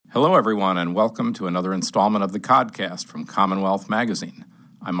Hello, everyone, and welcome to another installment of the Codcast from Commonwealth Magazine.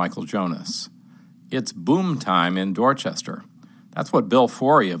 I'm Michael Jonas. It's boom time in Dorchester. That's what Bill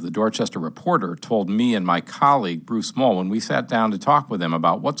Forry of the Dorchester Reporter told me and my colleague Bruce Mohl when we sat down to talk with him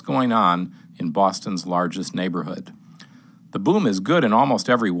about what's going on in Boston's largest neighborhood. The boom is good in almost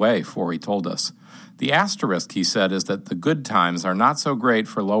every way, Forry told us. The asterisk, he said, is that the good times are not so great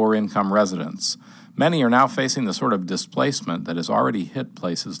for lower-income residents. Many are now facing the sort of displacement that has already hit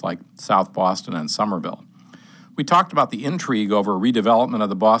places like South Boston and Somerville. We talked about the intrigue over redevelopment of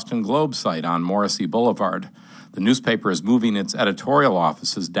the Boston Globe site on Morrissey Boulevard. The newspaper is moving its editorial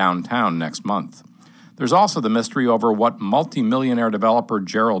offices downtown next month. There's also the mystery over what multi-millionaire developer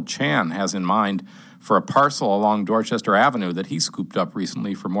Gerald Chan has in mind for a parcel along Dorchester Avenue that he scooped up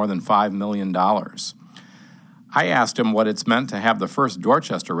recently for more than $5 million. I asked him what it's meant to have the first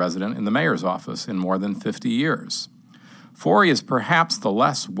Dorchester resident in the mayor's office in more than 50 years. Forry is perhaps the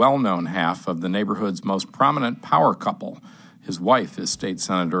less well-known half of the neighborhood's most prominent power couple. His wife is State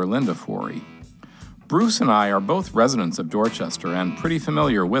Senator Linda Forry. Bruce and I are both residents of Dorchester and pretty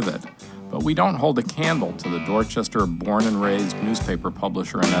familiar with it, but we don't hold a candle to the Dorchester born and raised newspaper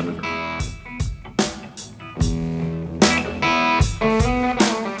publisher and editor.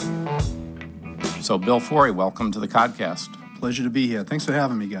 So, Bill Forry, welcome to the Codcast. Pleasure to be here. Thanks for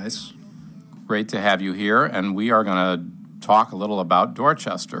having me, guys. Great to have you here, and we are going to talk a little about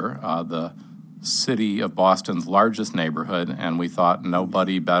Dorchester, the city of Boston's largest neighborhood, and we thought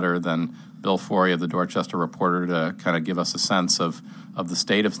nobody better than Bill Forry of the Dorchester Reporter to kind of give us a sense of the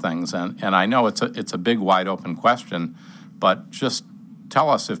state of things. And I know it's a big, wide-open question, but just tell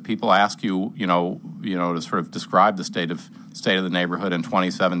us, if people ask you, to sort of describe the state of the neighborhood in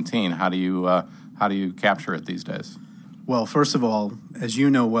 2017, how do you capture it these days? Well, first of all, as you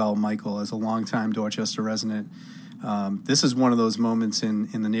know well, Michael, as a longtime Dorchester resident, this is one of those moments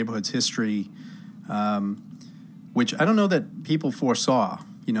in the neighborhood's history, which I don't know that people foresaw.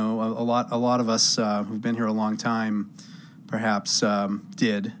 A lot of us who've been here a long time, perhaps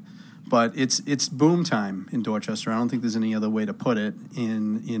did, but it's boom time in Dorchester. I don't think there's any other way to put it.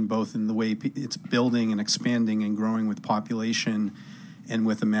 In both in the way it's building and expanding and growing with population, and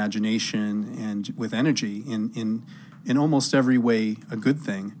with imagination and with energy. In almost every way, a good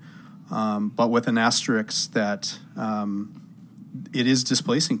thing. But with an asterisk that it is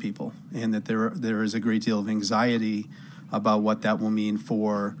displacing people, and that there is a great deal of anxiety about what that will mean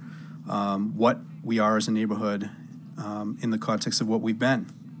for what we are as a neighborhood in the context of what we've been,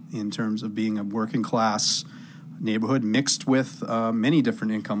 in terms of being a working class neighborhood mixed with many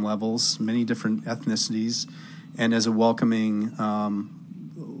different income levels, many different ethnicities, and as a welcoming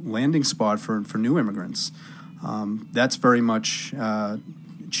landing spot for new immigrants. That's very much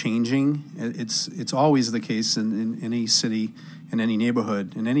changing. It's always the case in any city, in any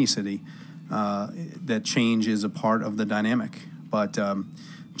neighborhood, in any city, that change is a part of the dynamic. But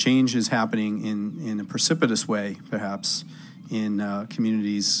change is happening in a precipitous way, perhaps, in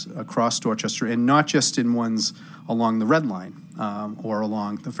communities across Dorchester, and not just in ones along the Red Line or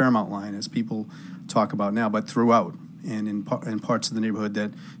along the Fairmount Line, as people talk about now, but throughout, and in parts of the neighborhood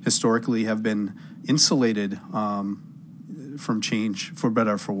that historically have been insulated from change, for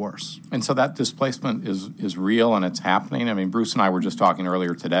better or for worse. And so that displacement is real, and it's happening. I mean, Bruce and I were just talking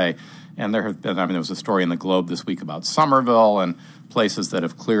earlier today, and there was a story in the Globe this week about Somerville and places that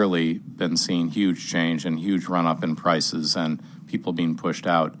have clearly been seeing huge change and huge run-up in prices and people being pushed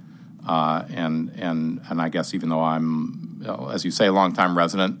out. And I guess even though I'm, as you say, a longtime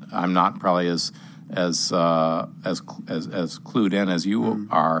resident, I'm not probably as clued in as you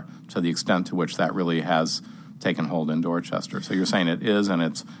are to the extent to which that really has taken hold in Dorchester. So you're saying it is, and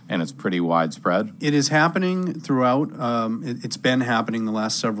it's pretty widespread? It is happening throughout. It's been happening the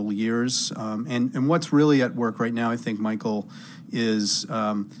last several years. And what's really at work right now, I think, Michael, is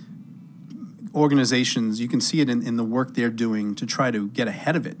organizations. You can see it in the work they're doing to try to get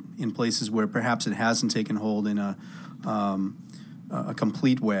ahead of it in places where perhaps it hasn't taken hold in a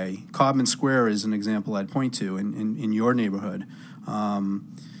complete way. Cobham Square is an example I'd point to in your neighborhood,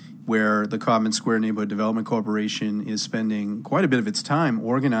 where the Cobham Square Neighborhood Development Corporation is spending quite a bit of its time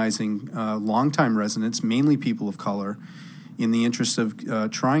organizing longtime residents, mainly people of color, in the interest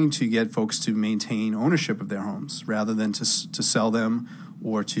of trying to get folks to maintain ownership of their homes rather than to sell them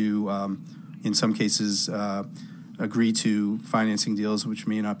or to, in some cases, agree to financing deals which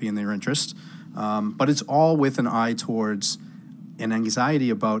may not be in their interest. But it's all with an eye towards an anxiety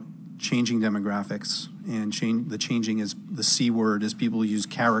about changing demographics, and the changing is the C word, as people use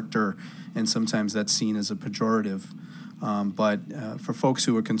character, and sometimes that's seen as a pejorative. But for folks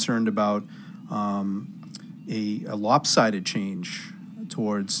who are concerned about a lopsided change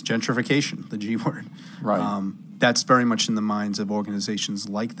towards gentrification, the G word. Right. That's very much in the minds of organizations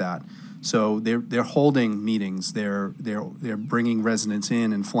like that. So they're holding meetings. They're bringing residents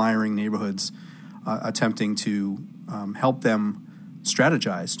in and flyering neighborhoods, attempting to help them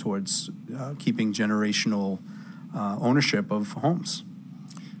strategize towards keeping generational ownership of homes.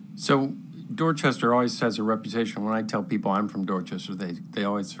 So Dorchester always has a reputation. When I tell people I'm from Dorchester, they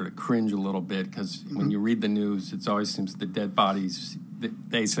always sort of cringe a little bit because when you read the news, it always seems the dead bodies,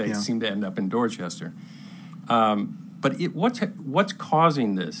 they say, seem to end up in Dorchester. But what's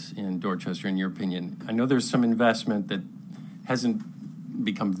causing this in Dorchester, in your opinion? I know there's some investment that hasn't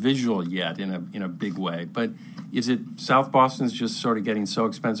become visual yet in a big way, but is it South Boston's just sort of getting so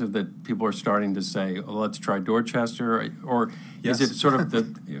expensive that people are starting to say, oh, let's try Dorchester? Or Yes. is it sort of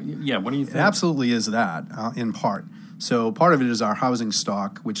what do you think? It absolutely is that, in part. So part of it is our housing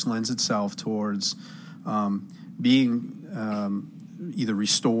stock, which lends itself towards being either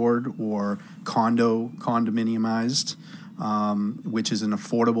restored or condominiumized, which is an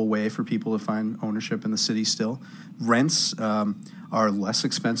affordable way for people to find ownership in the city still. Rents are less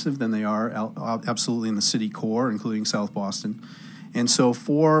expensive than they are absolutely in the city core, including South Boston. And so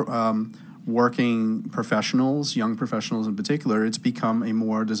for working professionals, young professionals in particular, it's become a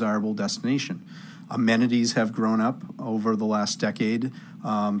more desirable destination. Amenities have grown up over the last decade.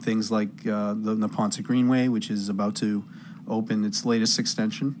 Things like the Neponset Greenway, which is about to open its latest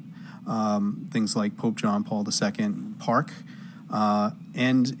extension. Things like Pope John Paul II Park.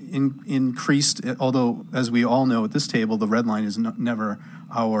 And increased, although, as we all know at this table, the Red Line is never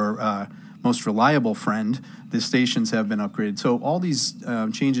our most reliable friend. The stations have been upgraded. So all these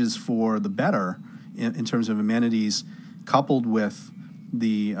changes for the better in terms of amenities, coupled with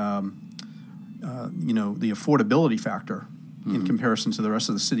the the affordability factor in comparison to the rest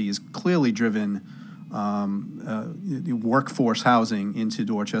of the city, is clearly driven workforce housing into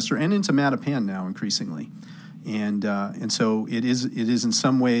Dorchester and into Mattapan now increasingly. And so it is in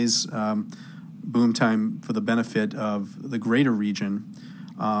some ways boom time for the benefit of the greater region,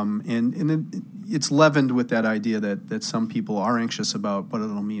 and it's leavened with that idea that some people are anxious about what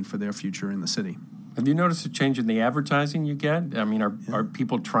it'll mean for their future in the city. Have you noticed a change in the advertising you get? I mean, are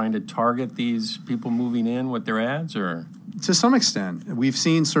people trying to target these people moving in with their ads, or? To some extent. We've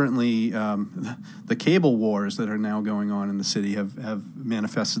seen certainly the cable wars that are now going on in the city have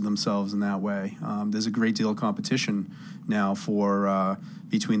manifested themselves in that way. There's a great deal of competition now for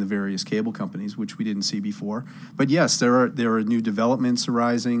between the various cable companies, which we didn't see before. But yes, there are new developments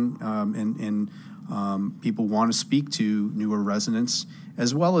arising, and people want to speak to newer residents,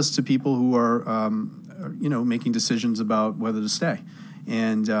 as well as to people who are making decisions about whether to stay.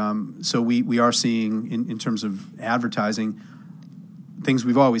 And so we are seeing, in terms of advertising, things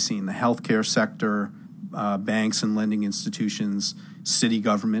we've always seen: the healthcare sector, banks and lending institutions, city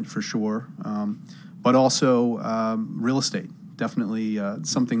government for sure, but also real estate. Definitely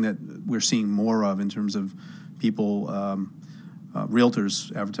something that we're seeing more of in terms of people,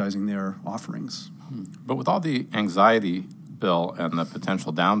 realtors advertising their offerings. But with all the anxiety, Bill, and the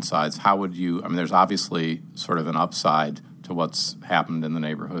potential downsides, how would you, I mean, there's obviously sort of an upside to what's happened in the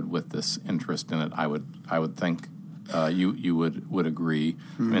neighborhood with this interest in it. I would think you would agree.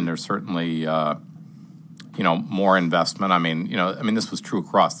 I mean, there's certainly more investment. I mean, this was true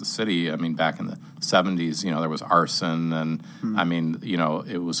across the city. I mean, back in the 70s, there was arson, and I mean,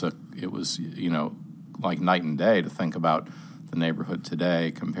 it was like night and day to think about the neighborhood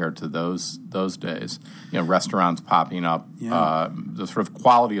today compared to those days. Restaurants popping up, the sort of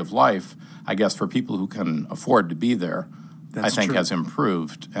quality of life, I guess, for people who can afford to be there, That's I think true. has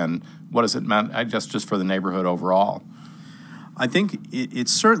improved. And what has it meant, I guess, just for the neighborhood overall? I think it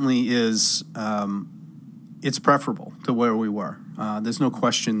certainly is. It's preferable to where we were. There's no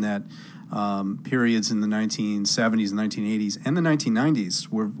question that periods in the 1970s and 1980s and the 1990s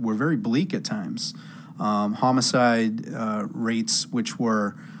were very bleak at times. Homicide rates, which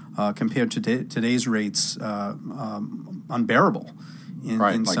were compared to today's rates, unbearable in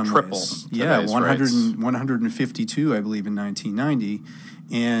like some triple ways. today's 152, I believe, in 1990,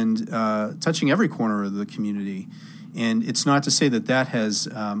 and touching every corner of the community. And it's not to say that has,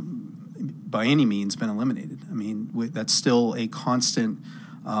 by any means, been eliminated. I mean, that's still a constant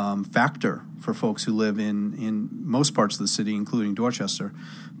factor for folks who live in most parts of the city, including Dorchester.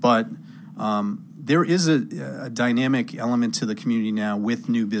 But there is a dynamic element to the community now with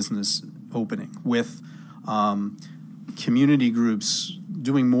new business opening, with community groups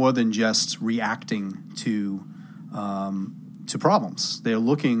doing more than just reacting to problems. They're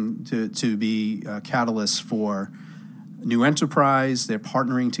looking to be catalysts for new enterprise. They're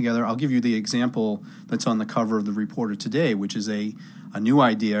partnering together. I'll give you the example that's on the cover of the Reporter today, which is a a new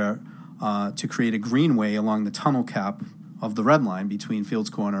idea to create a greenway along the tunnel cap of the Red Line between Fields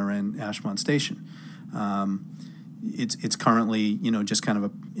Corner and Ashmont Station. It's currently, just kind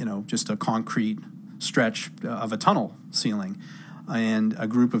of just a concrete stretch of a tunnel ceiling. And a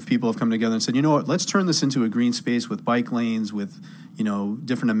group of people have come together and said, you know what, let's turn this into a green space with bike lanes, with,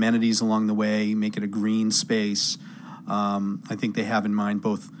 different amenities along the way, make it a green space. I think they have in mind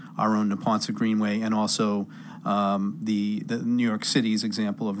both our own Neponset Greenway and also the New York City's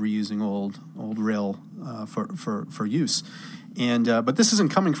example of reusing old rail for use. And but this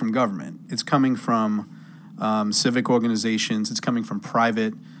isn't coming from government. It's coming from civic organizations. It's coming from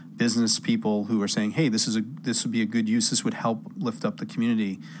private business people who are saying, hey, this would be a good use. This would help lift up the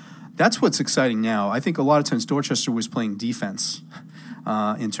community. That's what's exciting now. I think a lot of times Dorchester was playing defense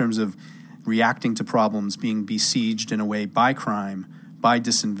in terms of reacting to problems, being besieged in a way by crime, by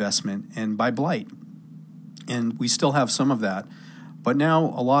disinvestment, and by blight. And we still have some of that. But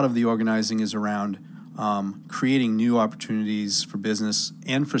now a lot of the organizing is around creating new opportunities for business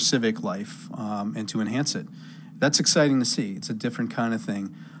and for civic life and to enhance it. That's exciting to see. It's a different kind of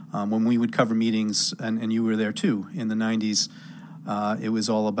thing. When we would cover meetings, and you were there too, in the 90s, it was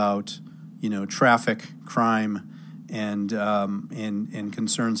all about, traffic, crime, and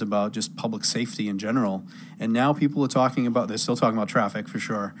concerns about just public safety in general. And now people are they're still talking about traffic for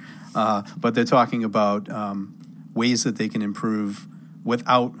sure, but they're talking about ways that they can improve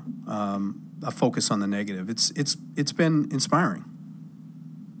without a focus on the negative. It's been inspiring.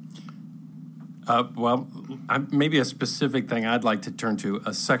 Maybe a specific thing I'd like to turn to,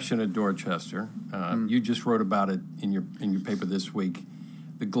 a section of Dorchester. You just wrote about it in your paper this week.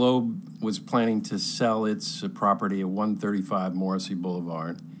 The Globe was planning to sell its property at 135 Morrissey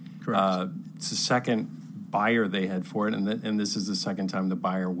Boulevard. Correct. It's the second buyer they had for it, and this is the second time the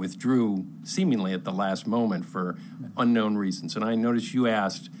buyer withdrew, seemingly at the last moment for unknown reasons. And I noticed you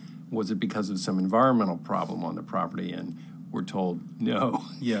asked, was it because of some environmental problem on the property? And we're told no.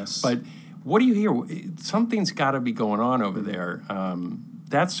 Yes. But what do you hear? Something's got to be going on over there.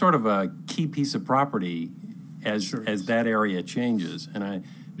 That's sort of a key piece of property as that area changes. And I'm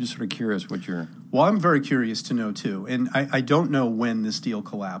just sort of curious what you're... Well, I'm very curious to know, too. And I don't know when this deal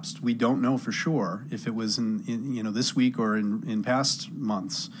collapsed. We don't know for sure if it was in this week or in past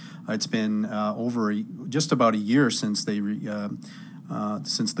months. It's been just about a year since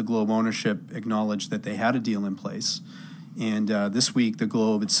since the Globe ownership acknowledged that they had a deal in place. And this week, the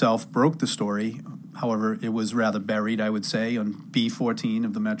Globe itself broke the story. However, it was rather buried, I would say, on B14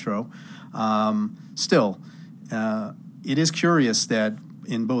 of the Metro. Still, it is curious that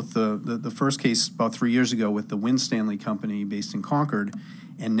in both the first case about 3 years ago with the Winstanley Company based in Concord,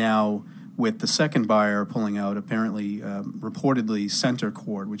 and now with the second buyer pulling out, apparently, reportedly, Center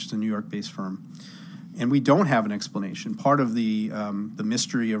Cord, which is a New York-based firm. And we don't have an explanation. Part of the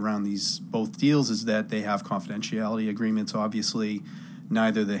mystery around these both deals is that they have confidentiality agreements. Obviously,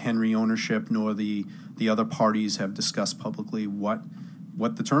 neither the Henry ownership nor the other parties have discussed publicly what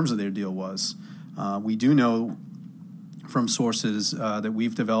the terms of their deal was. We do know from sources that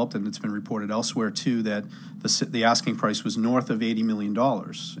we've developed, and it's been reported elsewhere too, that the asking price was north of $80 million,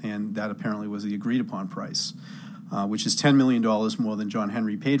 and that apparently was the agreed-upon price. Which is $10 million more than John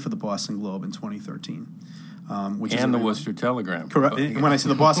Henry paid for the Boston Globe in 2013. And the Worcester Telegram. Correct. And when I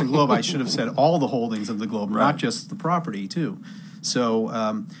said the Boston Globe, I should have said all the holdings of the Globe, not just the property, too.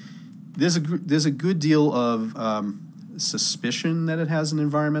 So there's a good deal of suspicion that it has an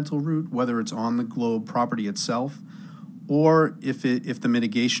environmental root, whether it's on the Globe property itself, or if the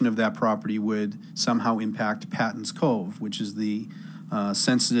mitigation of that property would somehow impact Patton's Cove, which is the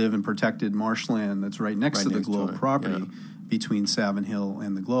sensitive and protected marshland that's right next to the Globe property between Savin Hill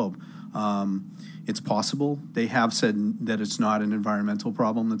and the Globe. It's possible. They have said that it's not an environmental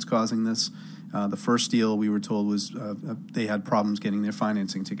problem that's causing this. The first deal, we were told, was they had problems getting their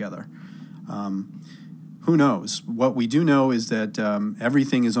financing together. Who knows? What we do know is that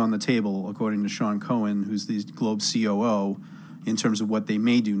everything is on the table, according to Sean Cohen, who's the Globe COO, in terms of what they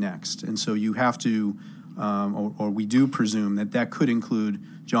may do next. And so you have to... or we do presume that could include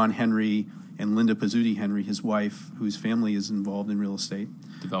John Henry and Linda Pizzuti Henry, his wife, whose family is involved in real estate,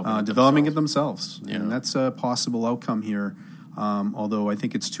 developing it themselves. Yeah. And that's a possible outcome here, although I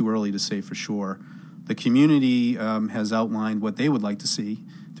think it's too early to say for sure. The community has outlined what they would like to see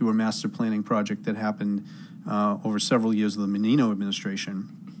through a master planning project that happened over several years of the Menino administration,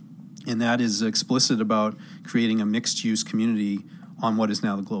 and that is explicit about creating a mixed-use community on what is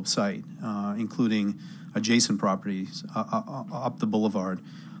now the Globe site, including adjacent properties up the boulevard.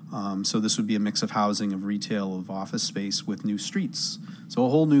 So this would be a mix of housing, of retail, of office space with new streets. So a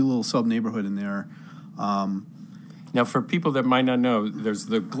whole new little sub-neighborhood in there. Now, for people that might not know, there's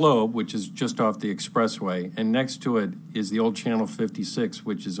the Globe, which is just off the expressway, and next to it is the old Channel 56,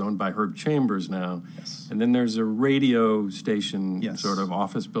 which is owned by Herb Chambers now. Yes. And then there's a radio station, Yes. sort of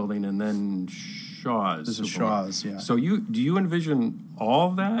office building, and then Shaw's. This is Shaw's, yeah. So do you envision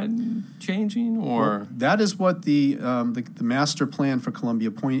all that changing, or? Well, that is what the master plan for Columbia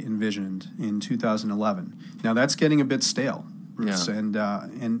Point envisioned in 2011. Now that's getting a bit stale, Bruce, Yeah.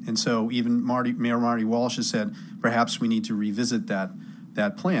 and so even Mayor Marty Walsh has said perhaps we need to revisit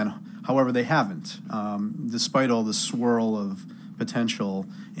that plan. However, they haven't, despite all the swirl of potential,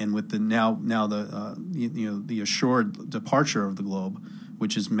 and with the now the assured departure of the Globe,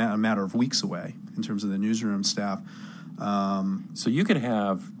 which is a matter of weeks away in terms of the newsroom staff. So you could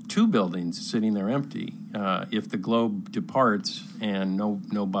have two buildings sitting there empty if the Globe departs and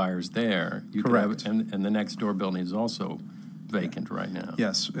no buyers there. You Correct. Could have, and the next door building is also vacant right now.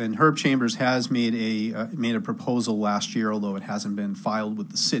 Yes, and Herb Chambers has made a proposal last year, although it hasn't been filed with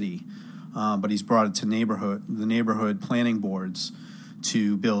the city. But he's brought it to the neighborhood planning boards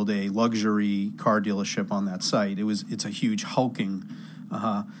to build a luxury car dealership on that site. It's a huge hulking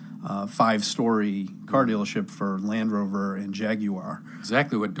 5-story car dealership for Land Rover and Jaguar.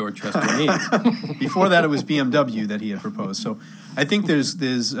 Exactly what Dorchester needs. Before that, it was BMW that he had proposed. So I think there's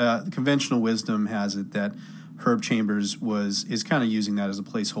conventional wisdom has it that Herb Chambers is kind of using that as a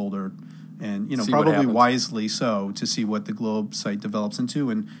placeholder, and See what probably happens. wisely so, to see what the Globe site develops into,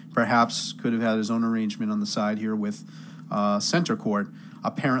 and perhaps could have had his own arrangement on the side here with Center Court.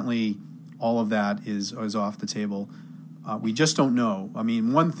 Apparently, all of that is off the table. We just don't know. I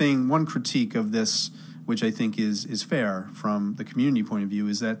mean, one critique of this, which I think is fair from the community point of view,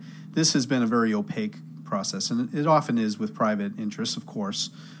 is that this has been a very opaque process, and it often is with private interests, of course.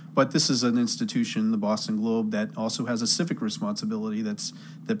 But this is an institution, the Boston Globe, that also has a civic responsibility that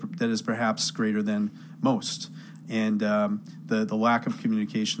is perhaps greater than most. And the lack of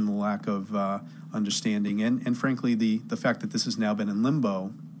communication, the lack of understanding, and frankly, the fact that this has now been in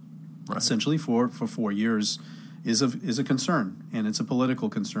limbo, Right. essentially for 4 years, is a concern, and it's a political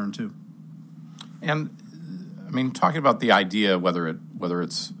concern too. And I mean, talking about the idea whether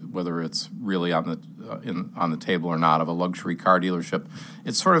it's really on the table or not of a luxury car dealership,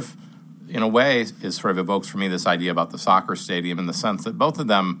 it sort of, in a way, evokes for me this idea about the soccer stadium, in the sense that both of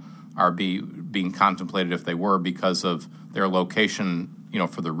them are being contemplated, if they were, because of their location,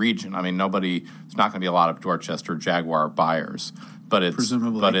 for the region. I mean, it's not going to be a lot of Dorchester Jaguar buyers, but its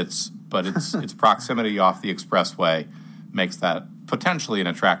proximity off the expressway makes that potentially an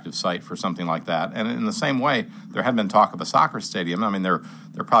attractive site for something like that. And in the same way, there had been talk of a soccer stadium. I mean, there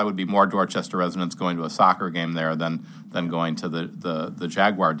probably would be more Dorchester residents going to a soccer game there than going to the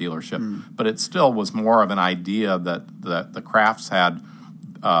Jaguar dealership. But it still was more of an idea that the Crafts had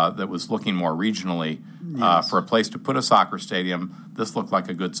that was looking more regionally for a place to put a soccer stadium. This looked like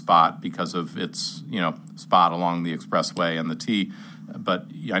a good spot because of its spot along the expressway and the T. But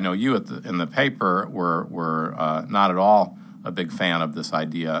I know you in the paper were not at all a big fan of this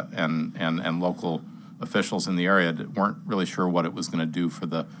idea, and local officials in the area weren't really sure what it was going to do for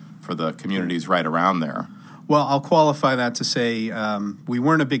the communities right around there. Well, I'll qualify that to say we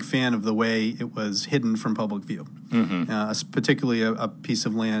weren't a big fan of the way it was hidden from public view, particularly a piece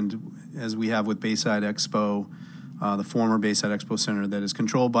of land as we have with Bayside Expo, the former Bayside Expo Center, that is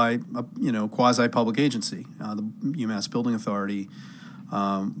controlled by a quasi-public agency, the UMass Building Authority,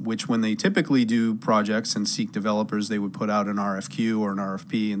 which when they typically do projects and seek developers, they would put out an RFQ or an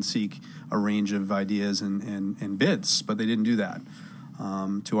RFP and seek a range of ideas and bids, but they didn't do that.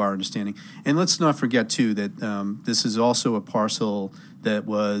 To our understanding. And let's not forget, too, that this is also a parcel that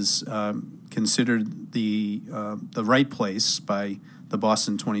was considered the right place by the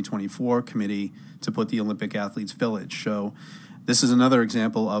Boston 2024 committee to put the Olympic Athletes Village. So this is another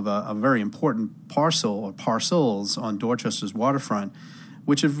example of a very important parcel or parcels on Dorchester's waterfront,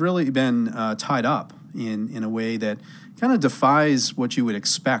 which have really been tied up in a way that kind of defies what you would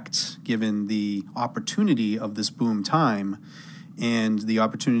expect given the opportunity of this boom time and the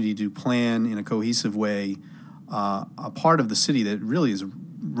opportunity to plan in a cohesive way a part of the city that really is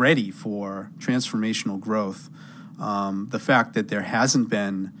ready for transformational growth. The fact that there hasn't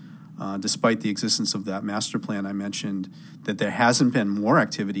been, despite the existence of that master plan I mentioned, that there hasn't been more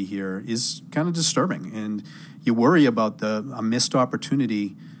activity here is kind of disturbing. And you worry about a missed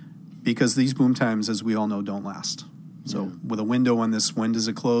opportunity because these boom times, as we all know, don't last. So with a window on this, when does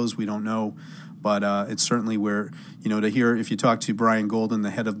it close? We don't know. But it's certainly where, to hear, if you talk to Brian Golden,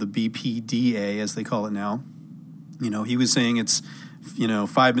 the head of the BPDA, as they call it now, he was saying it's,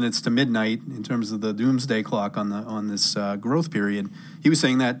 5 minutes to midnight in terms of the doomsday clock on this growth period. He was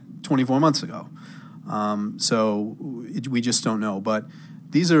saying that 24 months ago. We just don't know. But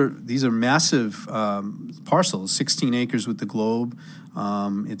these are massive parcels, 16 acres with the globe.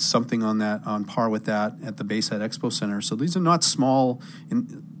 It's something on par with that at the Bayside Expo Center. So these are not small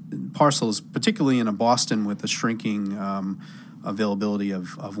parcels, particularly in a Boston with a shrinking availability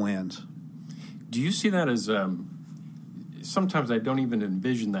of land. Do you see that as sometimes I don't even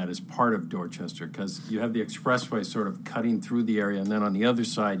envision that as part of Dorchester, because you have the expressway sort of cutting through the area, and then on the other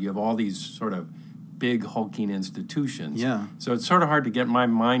side you have all these sort of big hulking institutions. Yeah. So it's sort of hard to get my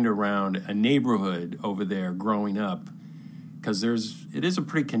mind around a neighborhood over there growing up, because it is a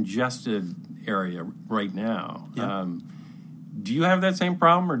pretty congested area right now. Yeah. Do you have that same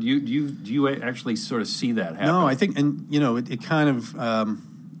problem, or do you actually sort of see that happen? No, I think, and it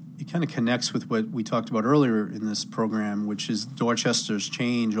kind of connects with what we talked about earlier in this program, which is Dorchester's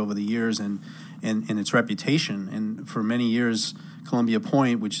change over the years and its reputation. And for many years, Columbia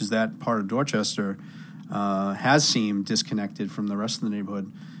Point, which is that part of Dorchester, has seemed disconnected from the rest of the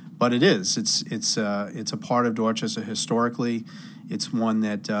neighborhood. But it is. It's a part of Dorchester historically. It's one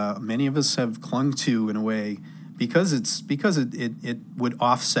that many of us have clung to in a way because it would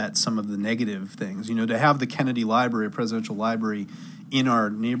offset some of the negative things. To have the Kennedy Library, Presidential Library, in our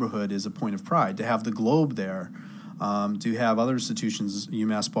neighborhood is a point of pride. To have the Globe there, to have other institutions,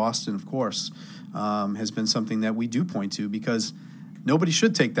 UMass Boston, of course, has been something that we do point to because nobody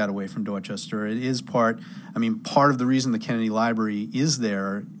should take that away from Dorchester. It is part of the reason the Kennedy Library is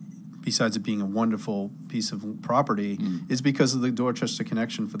there, besides it being a wonderful piece of property, is because of the Dorchester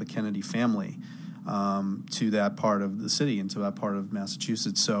connection for the Kennedy family to that part of the city and to that part of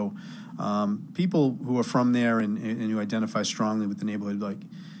Massachusetts. So people who are from there and who identify strongly with the neighborhood,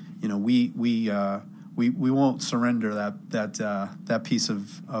 we won't surrender that piece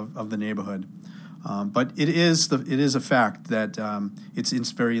of the neighborhood. But it is a fact that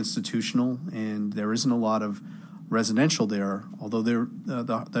it's very institutional, and there isn't a lot of residential there. Although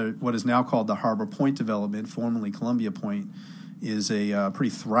what is now called the Harbor Point development, formerly Columbia Point, is a pretty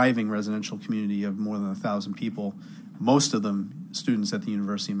thriving residential community of more than 1,000 people, most of them students at the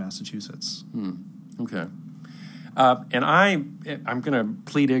University of Massachusetts. Okay. And I'm going to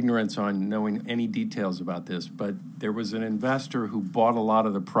plead ignorance on knowing any details about this, but there was an investor who bought a lot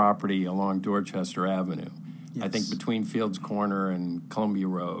of the property along Dorchester Avenue, yes. I think between Fields Corner and Columbia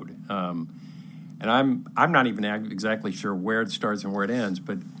Road. And I'm not even exactly sure where it starts and where it ends,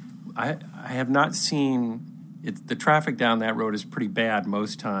 but I have not seen the traffic down that road is pretty bad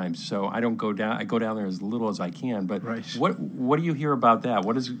most times, so I don't go down. I go down there as little as I can. But right. What do you hear about that?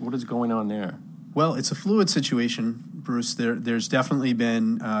 What is going on there? Well, it's a fluid situation, Bruce. There's definitely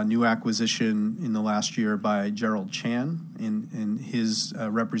been new acquisition in the last year by Gerald Chan and his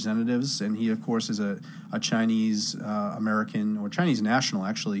representatives, and he, of course, is a Chinese American or Chinese national,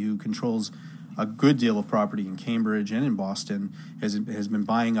 actually, who controls a good deal of property in Cambridge and in Boston. Has been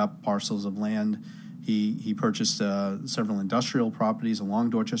buying up parcels of land. He purchased several industrial properties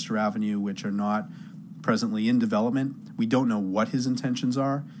along Dorchester Avenue, which are not presently in development. We don't know what his intentions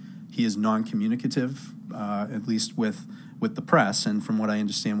are. He is non-communicative, at least with the press, and from what I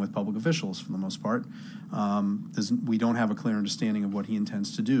understand, with public officials for the most part. We don't have a clear understanding of what he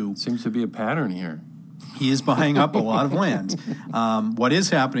intends to do. Seems to be a pattern here. He is buying up a lot of land. What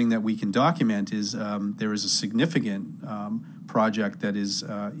is happening that we can document is there is a significant project that is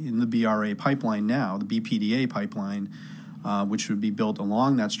in the BRA pipeline now, the BPDA pipeline, which would be built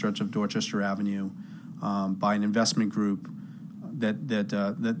along that stretch of Dorchester Avenue by an investment group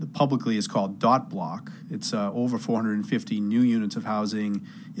that publicly is called Dot Block. It's over 450 new units of housing.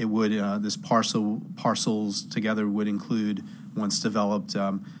 It would this parcels together would include, once developed,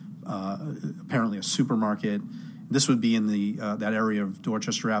 apparently a supermarket. This would be in the that area of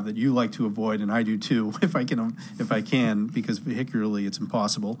Dorchester Ave that you like to avoid, and I do too, if I can, because vehicularly it's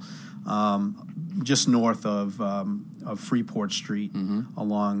impossible. Just north of Freeport Street,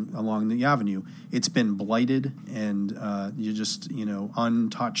 along the avenue, it's been blighted and you're just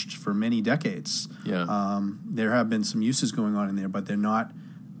untouched for many decades. Yeah. There have been some uses going on in there, but they're not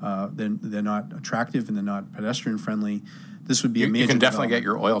attractive and they're not pedestrian friendly. This would be a major. You can definitely get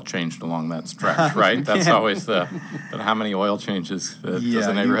your oil changed along that stretch, right? That's always how many oil changes does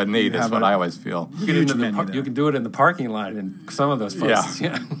a neighborhood need is what I always feel. You can do it in the parking lot in some of those places.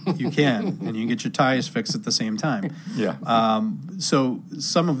 Yeah. You can, and you can get your tires fixed at the same time. Yeah. So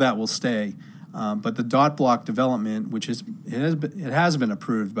some of that will stay, but the Dot Block development, which it has been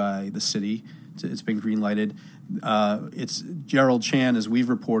approved by the city, it's been green lighted. It's Gerald Chan, as we've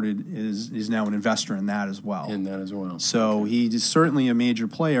reported, is now an investor in that as well. So he is certainly a major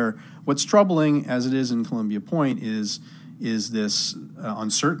player. What's troubling, as it is in Columbia Point, is is this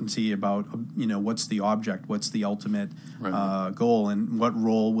uncertainty about, what's the object, what's the ultimate goal, and what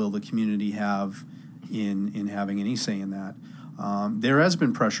role will the community have in having any say in that. There has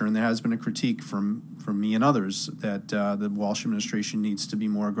been pressure and there has been a critique from me and others that the Walsh administration needs to be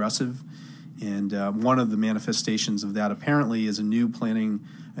more aggressive. And one of the manifestations of that apparently is a new planning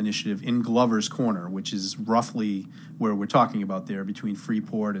initiative in Glover's Corner, which is roughly where we're talking about there, between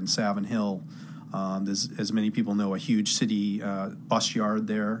Freeport and Savin Hill. There's, as many people know, a huge city bus yard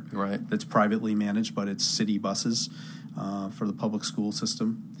there that's privately managed, but it's city buses for the public school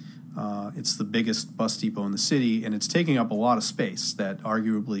system. It's the biggest bus depot in the city, and it's taking up a lot of space that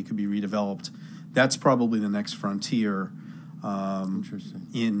arguably could be redeveloped. That's probably the next frontier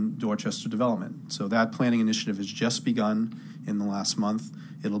in Dorchester development. So that planning initiative has just begun in the last month.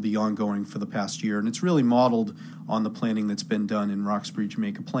 It'll be ongoing for the past year, and it's really modeled on the planning that's been done in Roxbury,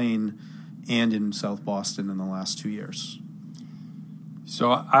 Jamaica Plain, and in South Boston in the last 2 years.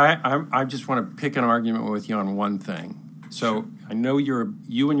 So I just want to pick an argument with you on one thing. So I know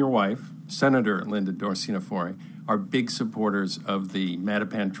you and your wife, Senator Linda Dorsina Forry, are big supporters of the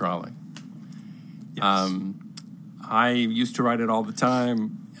Mattapan trolley. Yes. I used to ride it all the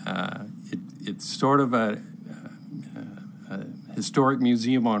time. It's sort of a historic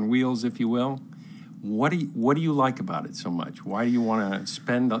museum on wheels, if you will. What do you like about it so much? Why do you want to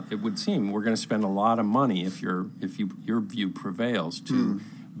spend? It would seem we're going to spend a lot of money if your view prevails to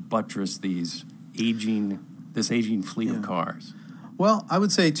buttress this aging fleet of cars. Well, I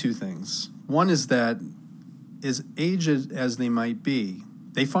would say two things. One is that, as aged as they might be,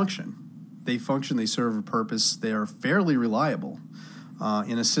 they function. They serve a purpose, they are fairly reliable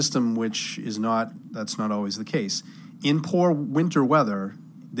in a system that's not always the case. In poor winter weather,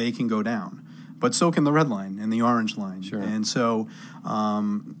 they can go down, but so can the red line and the orange line. Sure. And so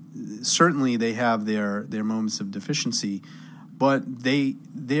certainly they have their moments of deficiency, but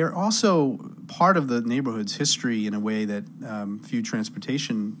they're also part of the neighborhood's history in a way that few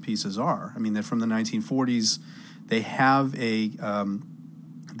transportation pieces are. I mean, they're from the 1940s. They have a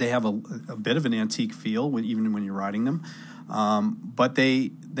bit of an antique feel even when you're riding them, but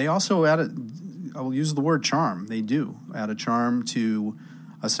they also I will use the word charm. They do add a charm to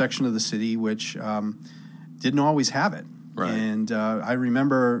a section of the city which didn't always have it. Right. And I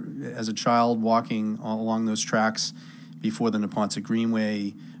remember as a child walking along those tracks before the Neponset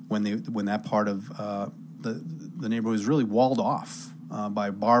Greenway when that part of the neighborhood was really walled off by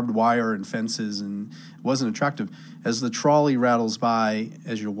barbed wire and fences, and it wasn't attractive. As the trolley rattles by,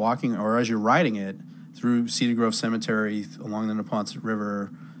 as you're walking or as you're riding it through Cedar Grove Cemetery, along the Neponset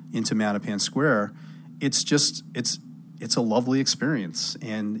River, into Mattapan Square, it's a lovely experience,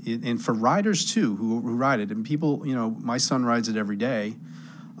 and for riders too who ride it. And people, my son rides it every day.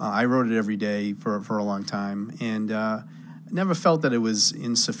 I rode it every day for a long time, and never felt that it was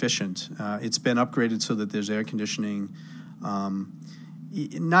insufficient. It's been upgraded so that there's air conditioning.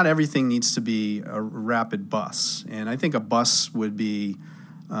 Not everything needs to be a rapid bus, and I think a bus would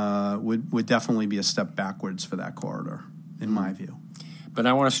definitely be a step backwards for that corridor, in my view. But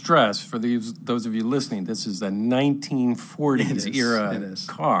I want to stress for those of you listening, this is a 1940s era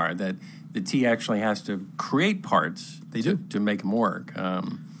car that the T actually has to create parts to make them work.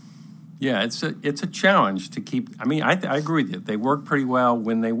 It's a challenge to keep. I mean, I agree with you. They work pretty well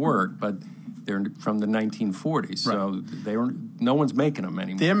when they work, but they're from the 1940s, so no one's making them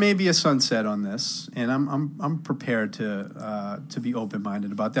anymore. There may be a sunset on this, and I'm prepared to be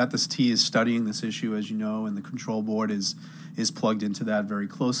open-minded about that. This T is studying this issue, as you know, and the control board is plugged into that very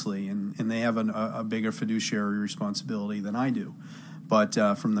closely, and they have a bigger fiduciary responsibility than I do. But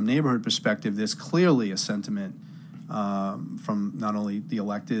from the neighborhood perspective, there's clearly a sentiment from not only the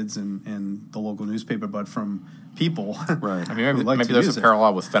electeds and the local newspaper, but from people. Right. I mean, maybe there's a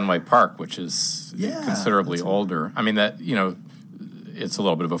parallel with Fenway Park, which is considerably older. I mean, that it's a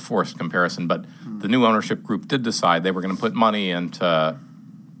little bit of a forced comparison, but the new ownership group did decide they were going to put money into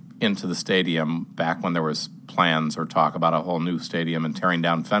the stadium back when there was plans or talk about a whole new stadium and tearing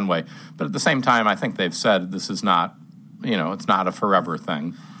down Fenway. But at the same time, I think they've said this is not, it's not a forever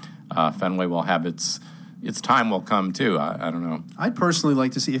thing. Fenway will have its time will come too. I don't know. I'd personally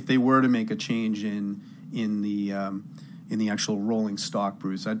like to see if they were to make a change in the actual rolling stock,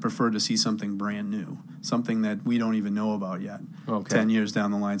 Bruce. I'd prefer to see something brand new, something that we don't even know about yet. Okay. 10 years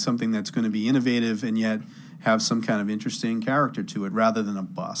down the line, something that's going to be innovative and yet have some kind of interesting character to it, rather than a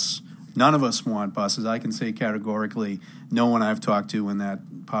bus. None of us want buses. I can say categorically, no one I've talked to in that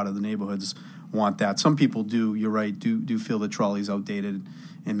part of the neighborhoods want that. Some people do. You're right. Do feel the trolley's outdated,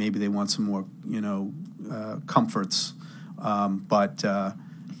 and maybe they want some more, comforts. But a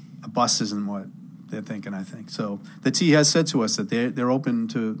bus isn't what they're thinking, I think. So the T has said to us that they're open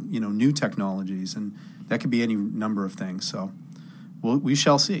to, new technologies, and that could be any number of things. So we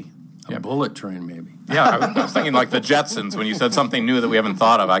shall see. A bullet train, maybe. Yeah, I was thinking like the Jetsons. When you said something new that we haven't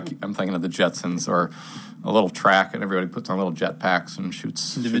thought of, I'm thinking of the Jetsons, or a little track, and everybody puts on little jetpacks and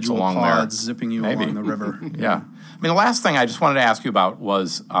shoots along pods there. Zipping you along the river. Yeah. I mean, the last thing I just wanted to ask you about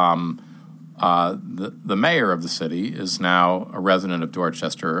was the mayor of the city is now a resident of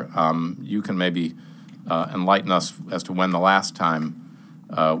Dorchester. You can maybe enlighten us as to when the last time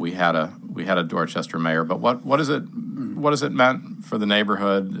we had a Dorchester mayor. But what is it meant for the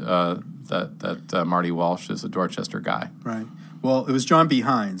neighborhood that Marty Walsh is a Dorchester guy? Right. Well, it was John B.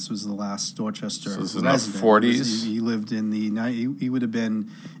 Hines was the last Dorchester so this is resident. In the 40s? He lived in he would have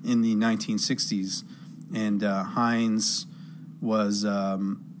been in the 1960s, and Hines was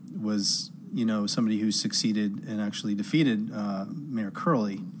somebody who succeeded and actually defeated Mayor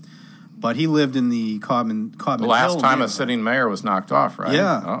Curley. But he lived in the Codman The last Hill time neighborhood. a sitting mayor was knocked off, right?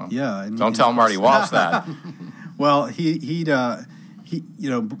 Yeah, yeah. And don't tell Marty Walsh that. Well,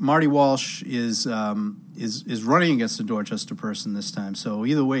 Marty Walsh is running against a Dorchester person this time. So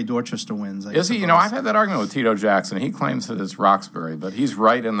either way, Dorchester wins. Is he? I've had that argument with Tito Jackson. He claims that it's Roxbury, but he's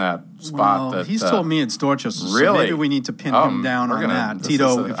right in that spot. Well, he's told me it's Dorchester. Really? So maybe we need to pin him down on that.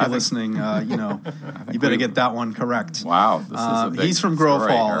 Tito, if you're listening, you better get that one correct. Wow, this is a big he's from Grove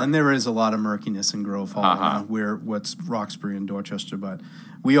story Hall, here. and there is a lot of murkiness in Grove Hall. Where what's Roxbury and Dorchester, but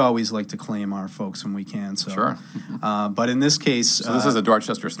we always like to claim our folks when we can. So. Sure. But in this case, so this is a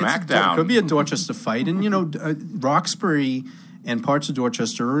Dorchester smackdown. It could be a Dorchester fight, and Roxbury and parts of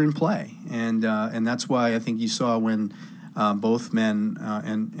Dorchester are in play, and that's why I think you saw when both men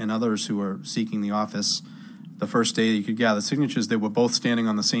and others who were seeking the office, the first day you could gather signatures, they were both standing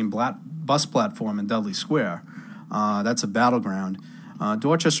on the same bus platform in Dudley Square. That's a battleground.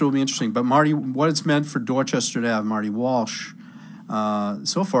 Dorchester will be interesting, but Marty, what it's meant for Dorchester to have Marty Walsh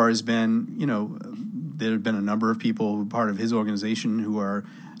so far has been, there have been a number of people who are part of his organization who are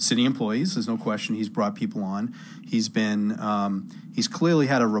city employees. There's no question he's brought people on. He's clearly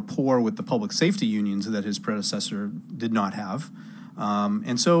had a rapport with the public safety unions that his predecessor did not have.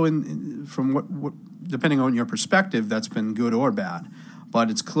 And so from what depending on your perspective, that's been good or bad. But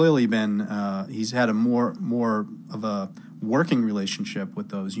it's clearly been, he's had a more of a working relationship with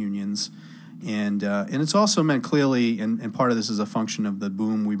those unions. And it's also meant clearly, and part of this is a function of the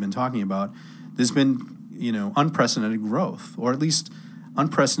boom we've been talking about, there's been, unprecedented growth, or at least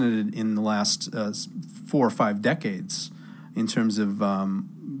unprecedented in the last 4 or 5 decades in terms of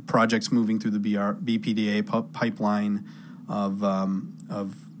projects moving through the BPDA pipeline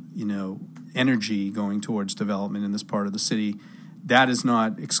of energy going towards development in this part of the city. That is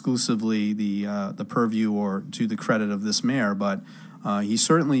not exclusively the purview or to the credit of this mayor, but he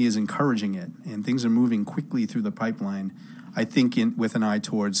certainly is encouraging it, and things are moving quickly through the pipeline, I think with an eye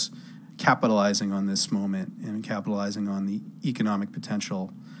towards capitalizing on this moment and capitalizing on the economic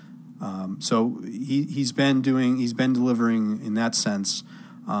potential. So he's been delivering in that sense.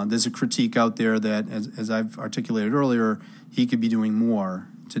 There's a critique out there that, as I've articulated earlier, he could be doing more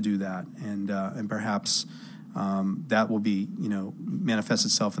to do that, and perhaps that will be manifest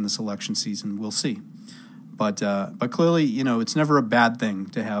itself in this election season. We'll see. But clearly, it's never a bad thing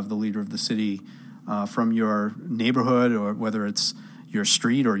to have the leader of the city from your neighborhood, or whether it's your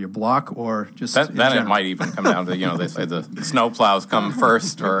street or your block, or just then it might even come down to they say the snow plows come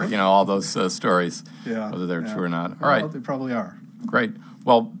first, or all those stories, whether they're true or not. All right, they probably are. Great.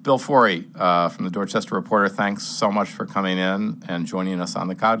 Well, Bill Forry from the Dorchester Reporter, thanks so much for coming in and joining us on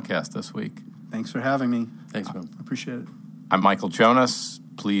the podcast this week. Thanks for having me. Thanks, Bill. I appreciate it. I'm Michael Jonas.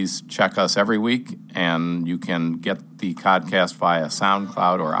 Please check us every week, and you can get the podcast via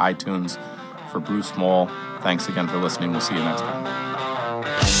SoundCloud or iTunes. For Bruce Mohl, thanks again for listening. We'll see you next time.